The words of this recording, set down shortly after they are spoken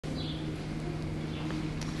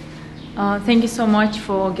Thank you so much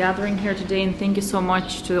for gathering here today, and thank you so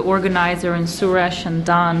much to the organizer and Suresh and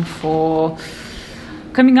Dan for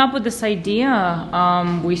coming up with this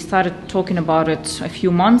idea. We started talking about it a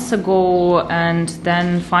few months ago, and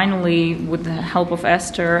then finally, with the help of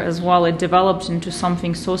Esther as well, it developed into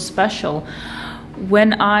something so special.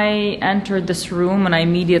 When I entered this room and I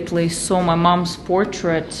immediately saw my mom's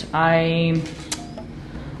portrait, I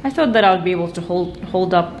thought that I would be able to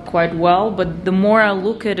hold up quite well, but the more I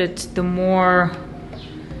look at it, the more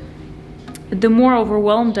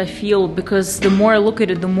overwhelmed I feel, because the more I look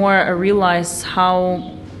at it, the more I realize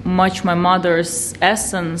how much my mother's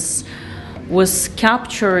essence was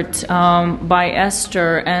captured by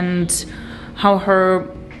Esther, and how her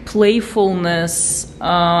playfulness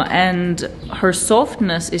and her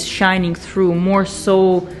softness is shining through more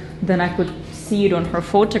so than I could see it on her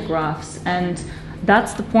photographs. And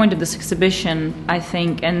that's the point of this exhibition, I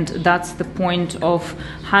think, and that's the point of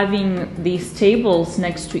having these tables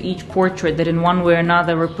next to each portrait that in one way or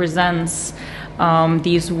another represents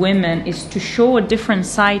these women, is to show a different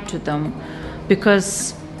side to them.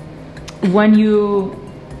 Because when you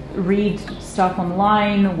read stuff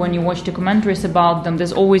online, when you watch documentaries about them,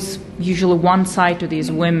 there's always usually one side to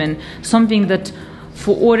these women, something that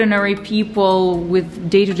for ordinary people with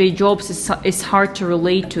day-to-day jobs is hard to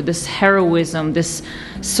relate to, this heroism, this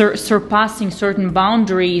surpassing certain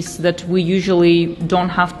boundaries that we usually don't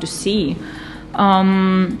have to see.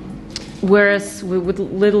 Whereas with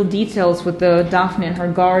little details, with the Daphne and her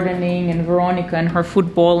gardening, and Veronica and her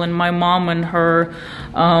football, and my mom and her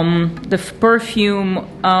the perfume,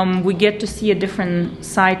 we get to see a different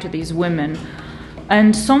side to these women.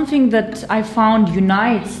 And something that I found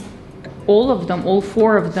unites all of them, all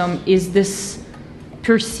four of them, is this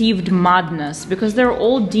perceived madness, because they're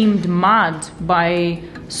all deemed mad by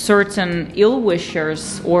certain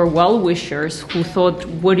ill-wishers or well-wishers who thought,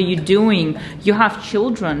 what are you doing? You have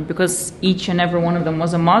children, because each and every one of them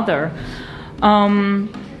was a mother.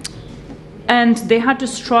 And they had to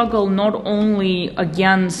struggle not only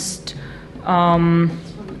against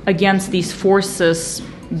these forces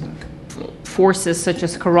such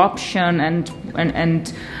as corruption and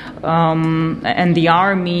the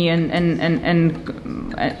army and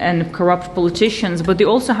corrupt politicians, but they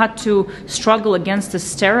also had to struggle against the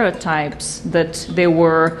stereotypes that they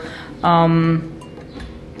were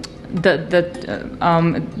that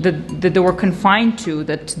they were confined to,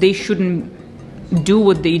 that they shouldn't do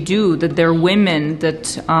what they do, that they're women,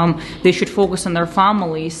 that they should focus on their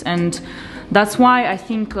families. And that's why I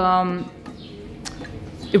think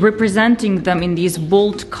representing them in these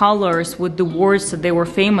bold colors with the words that they were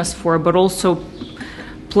famous for, but also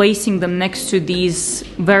placing them next to these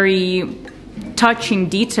very touching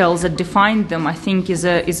details that define them, I think is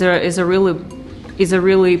a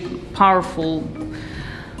really powerful.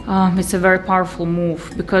 It's a very powerful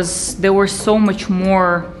move, because there were so much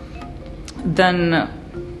more than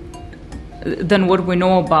what we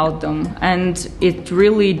know about them, and it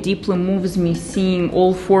really deeply moves me seeing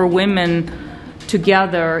all four women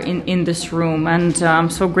together in this room. And I'm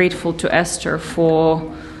so grateful to Esther for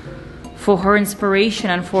her inspiration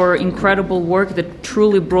and for her incredible work that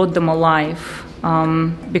truly brought them alive.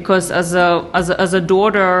 Because as a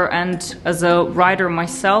daughter and as a writer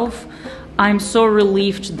myself, I'm so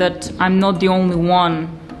relieved that I'm not the only one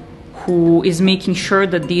who is making sure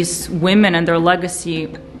that these women and their legacy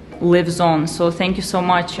lives on. So thank you so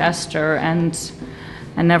much, Esther, and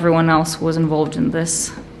everyone else who was involved in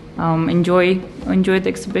this. Enjoy the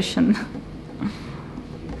exhibition.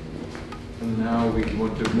 And now we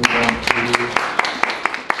want to move on to